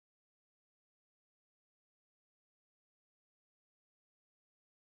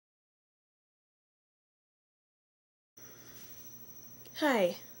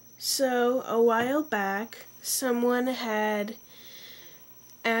Hi. So, a while back, someone had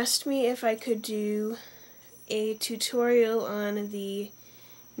asked me if I could do a tutorial on the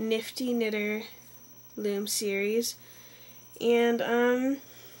Nifty Knitter loom series, and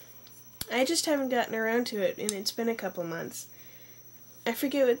I just haven't gotten around to it, and it's been a couple months. I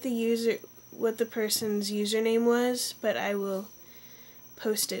forget what the person's username was, but I will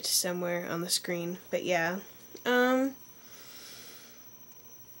post it somewhere on the screen. But yeah,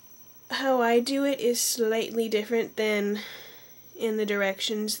 how I do it is slightly different than in the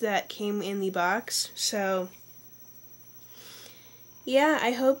directions that came in the box. So yeah,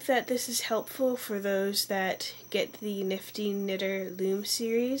 I hope that this is helpful for those that get the Nifty Knitter loom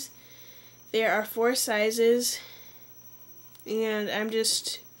series. There are 4 sizes, and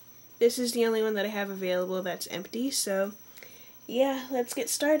this is the only one that I have available that's empty. So yeah, let's get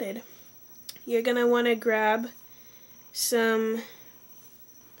started. You're gonna want to grab some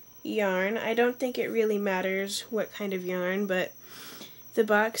yarn. I don't think it really matters what kind of yarn, but the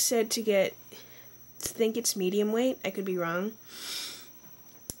box said I think it's medium weight. I could be wrong.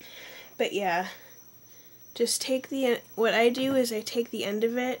 But yeah, just take what I do is I take the end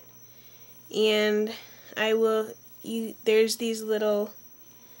of it, and there's these little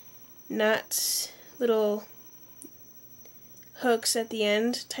knots, little hooks at the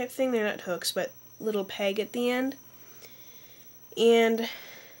end type thing. They're not hooks, but little peg at the end. And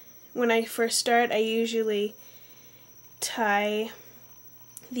when I first start, I usually tie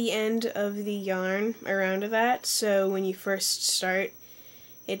the end of the yarn around that, so when you first start,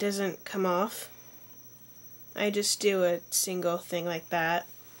 it doesn't come off. I just do a single thing like that.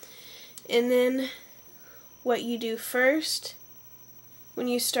 And then what you do first, when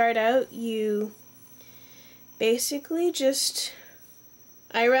you start out, you basically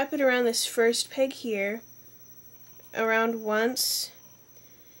I wrap it around this first peg here, around once,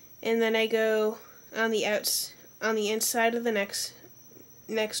 and then I go on the inside of the next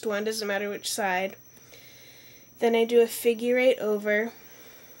one, doesn't matter which side. Then I do a figure 8 over,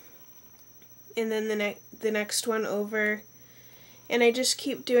 and then the next one over, and I just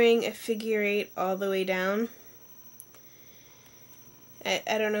keep doing a figure 8 all the way down.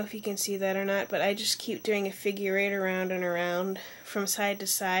 I don't know if you can see that or not, but I just keep doing a figure 8 around and around from side to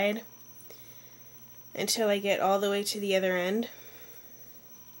side until I get all the way to the other end.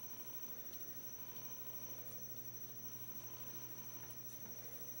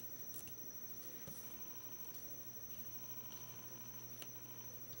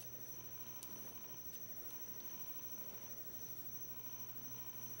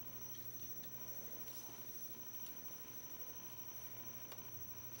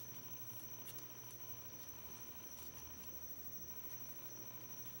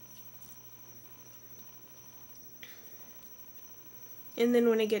 And then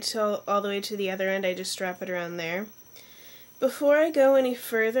when I get to all the way to the other end, I just wrap it around there. Before I go any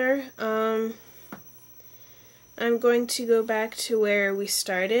further, I'm going to go back to where we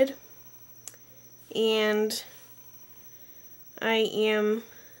started, and I am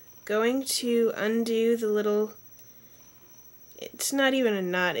going to undo the little, it's not even a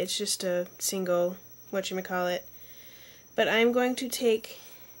knot, it's just a single whatchamacallit, but I'm going to take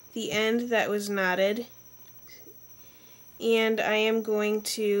the end that was knotted, and I am going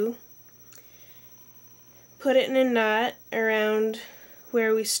to put it in a knot around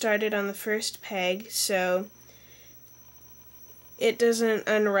where we started on the first peg, so it doesn't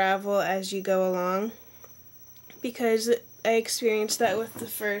unravel as you go along, because I experienced that with the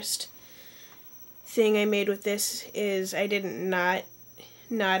first thing I made with this. Is I didn't knot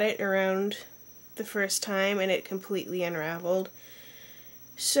it around the first time, and it completely unraveled.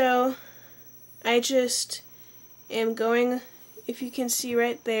 So I just am going, if you can see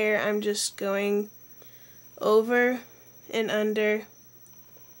right there, I'm just going over and under,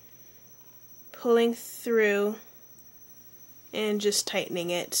 pulling through, and just tightening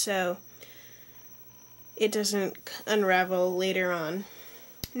it so it doesn't unravel later on.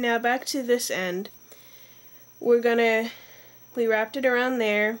 Now back to this end. We wrapped it around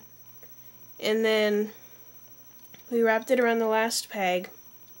there, and then we wrapped it around the last peg,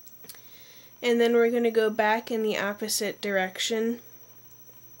 and then we're going to go back in the opposite direction,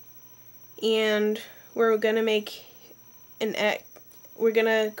 and we're going to make an X. We're going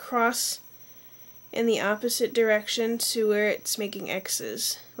to cross in the opposite direction to where it's making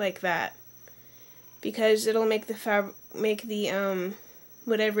X's, like that, because it'll make the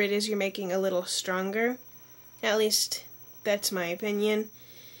whatever it is you're making a little stronger. At least that's my opinion.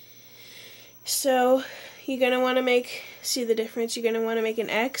 So you're going to want to see the difference, you're going to want to make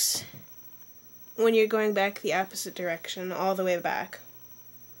an X when you're going back the opposite direction, all the way back.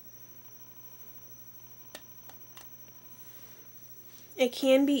 It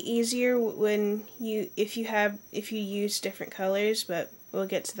can be easier when if you use different colors, but we'll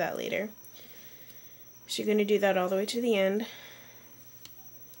get to that later. So you're going to do that all the way to the end.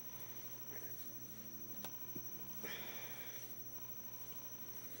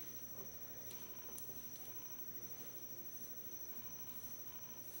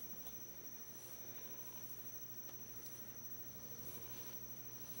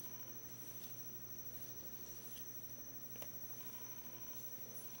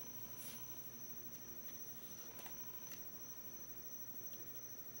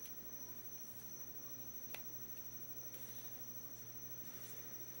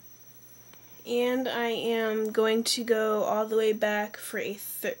 And I am going to go all the way back for a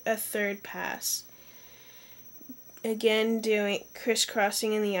third pass. Again, doing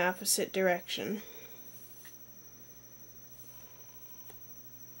crisscrossing in the opposite direction.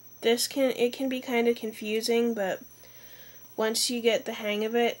 It can be kind of confusing, but once you get the hang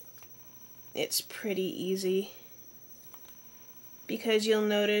of it, it's pretty easy, because you'll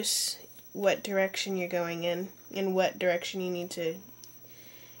notice what direction you're going in and what direction you need to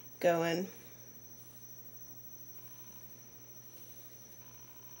go in.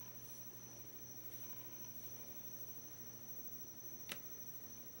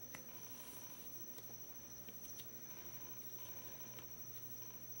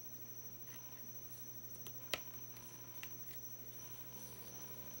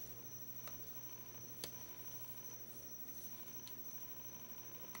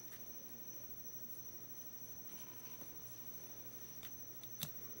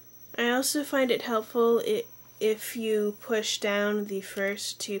 I also find it helpful if you push down the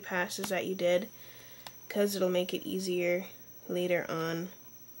first two passes that you did, because it'll make it easier later on.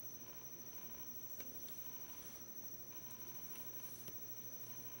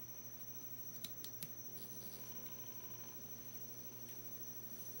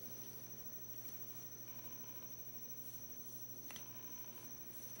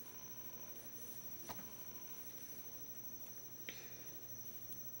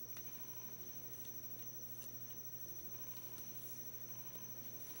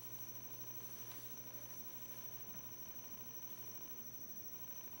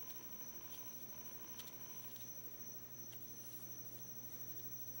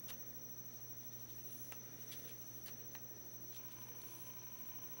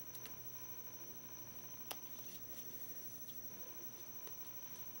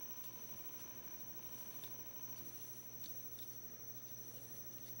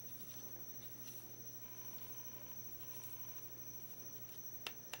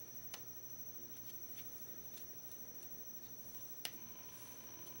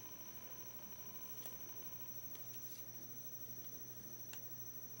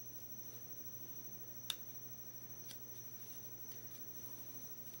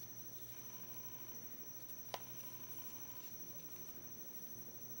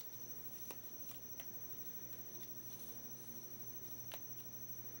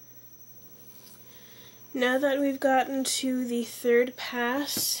 Now that we've gotten to the third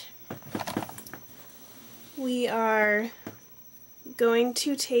pass, we are going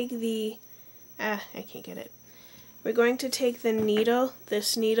to take the, I can't get it. We're going to take the needle,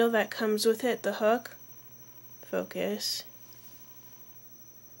 this needle that comes with it, the hook, focus.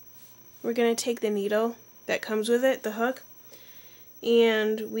 We're going to take the needle that comes with it, the hook,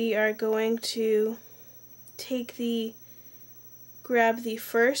 and we are going to grab the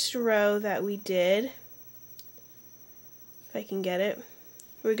first row that we did, if I can get it.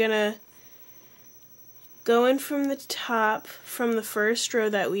 We're gonna go in from the top, from the first row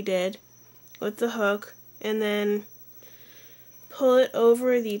that we did with the hook, and then pull it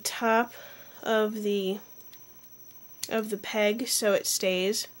over the top of the peg so it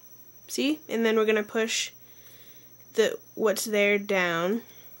stays. See? And then we're gonna push what's there down,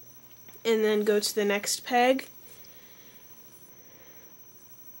 and then go to the next peg.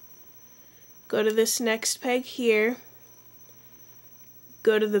 Go to this next peg here.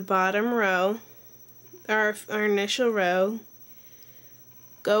 Go to the bottom row, our initial row.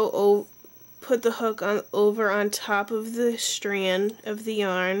 Put the hook over on top of the strand of the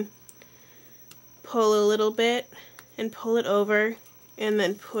yarn. Pull a little bit and pull it over, and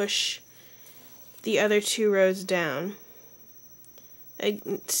then push the other two rows down.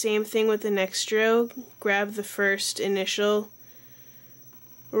 Same thing with the next row. Grab the first initial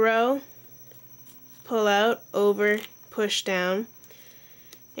row, pull out, over, push down.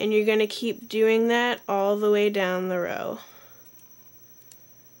 And you're going to keep doing that all the way down the row.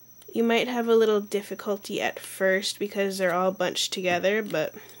 You might have a little difficulty at first because they're all bunched together,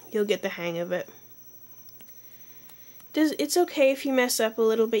 but you'll get the hang of it. It's okay if you mess up a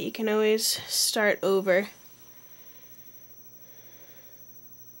little bit, you can always start over.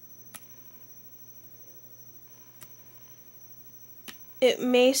 It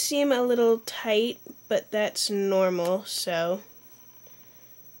may seem a little tight, but that's normal, so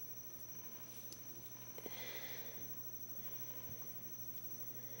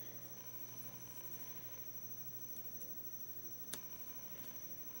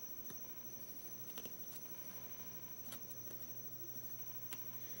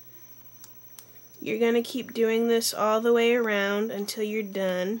you're going to keep doing this all the way around until you're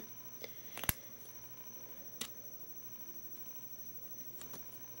done.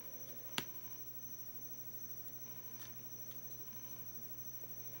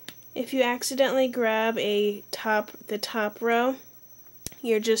 If you accidentally grab the top row,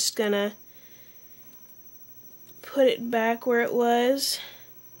 you're just gonna put it back where it was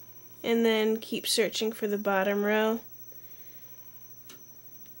and then keep searching for the bottom row.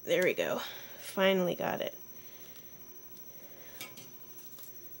 There we go. Finally got it.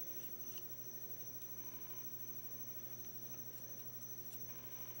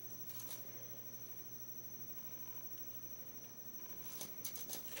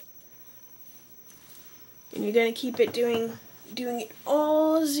 And you're going to keep it doing it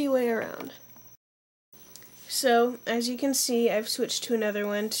all the way around. So, as you can see, I've switched to another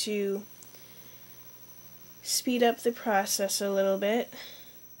one to speed up the process a little bit.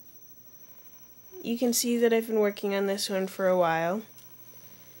 You can see that I've been working on this one for a while.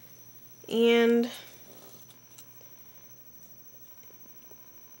 And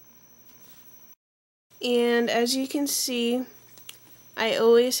as you can see, I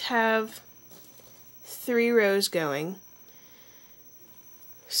always have 3 rows going.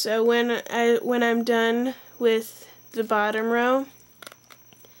 So when I'm done with the bottom row,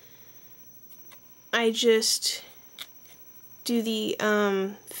 I just do the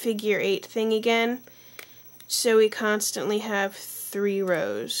figure 8 thing again, so we constantly have 3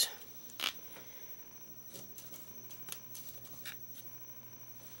 rows.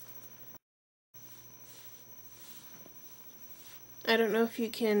 I don't know if you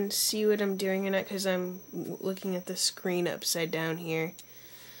can see what I'm doing or not because I'm looking at the screen upside down here.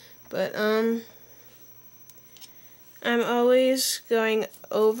 But I'm always going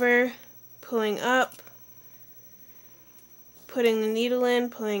over, pulling up, putting the needle in,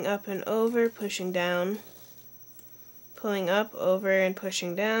 pulling up and over, pushing down, pulling up, over, and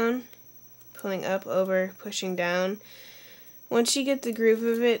pushing down, pulling up, over, pushing down. Once you get the groove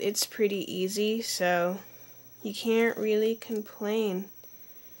of it, it's pretty easy, so you can't really complain.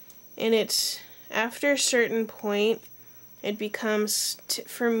 And it's after a certain point, it becomes,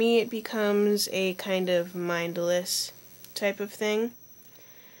 for me, it becomes a kind of mindless type of thing.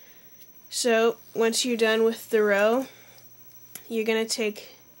 So once you're done with the row, you're gonna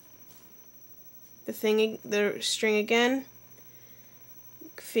take the string again,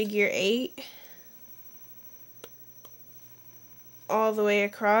 figure 8, all the way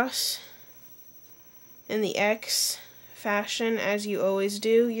across in the X fashion, as you always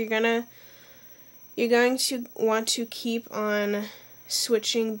do. You're going to want to keep on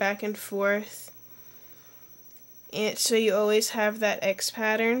switching back and forth, and so you always have that X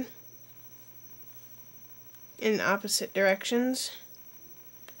pattern in opposite directions.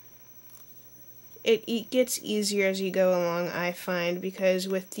 It gets easier as you go along, I find, because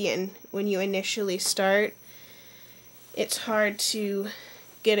when you initially start, it's hard to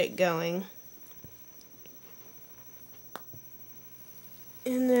get it going.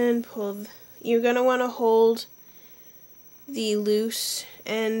 And then you're going to want to hold the loose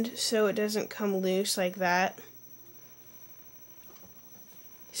end so it doesn't come loose like that.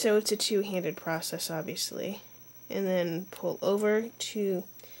 So it's a two-handed process, obviously. And then pull over to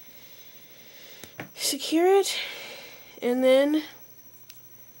secure it, and then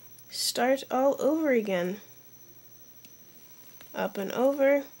start all over again. Up and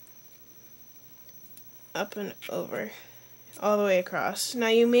over, up and over, all the way across. Now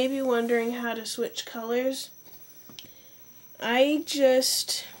you may be wondering how to switch colors. I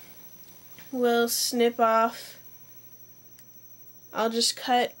just will snip off. I'll just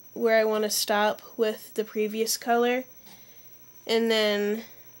cut where I want to stop with the previous color, and then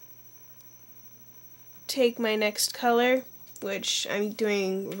take my next color, which I'm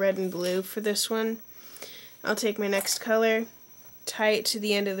doing red and blue for this one. I'll take my next color, tie it to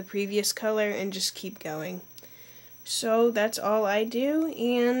the end of the previous color, and just keep going. So that's all I do,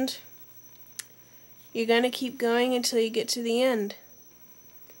 and you're going to keep going until you get to the end.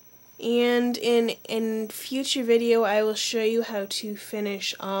 And in future video I will show you how to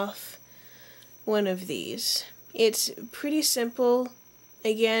finish off one of these. It's pretty simple.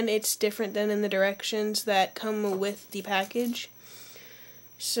 Again, it's different than in the directions that come with the package.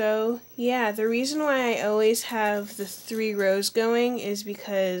 So, yeah, the reason why I always have the 3 rows going is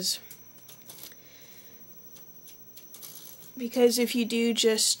because if you do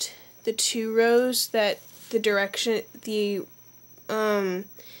just the 2 rows that the direction, the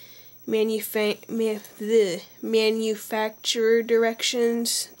manufacturer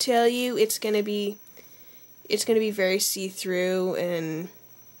directions tell you, it's gonna be very see-through, and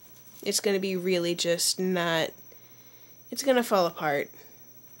it's gonna be really just not, it's gonna fall apart.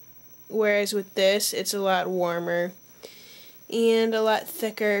 Whereas with this, it's a lot warmer and a lot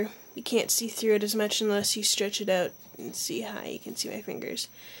thicker. You can't see through it as much unless you stretch it out and see high. You can see my fingers.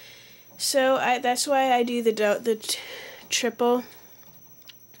 So that's why I do the triple,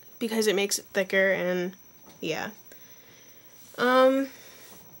 because it makes it thicker, and yeah.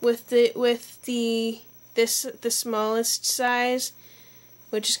 With the smallest size,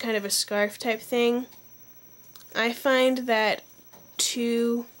 which is kind of a scarf type thing, I find that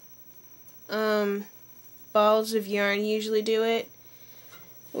 2 balls of yarn usually do it.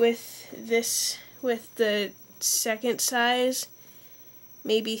 With the second size,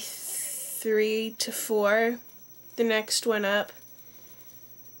 maybe 3 to 4. The next one up.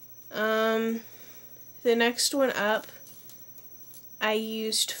 The next one up, I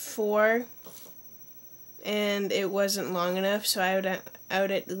used 4, and it wasn't long enough, so I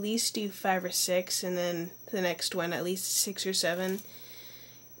would at least do 5 or 6, and then the next one at least 6 or 7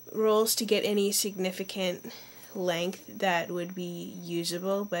 rolls to get any significant length that would be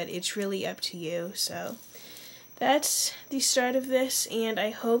usable, but it's really up to you. So that's the start of this, and I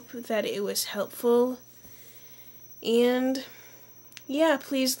hope that it was helpful. And yeah,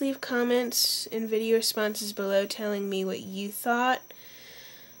 please leave comments and video responses below telling me what you thought,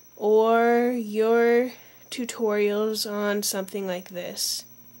 or your tutorials on something like this.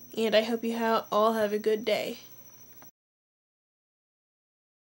 And I hope you all have a good day.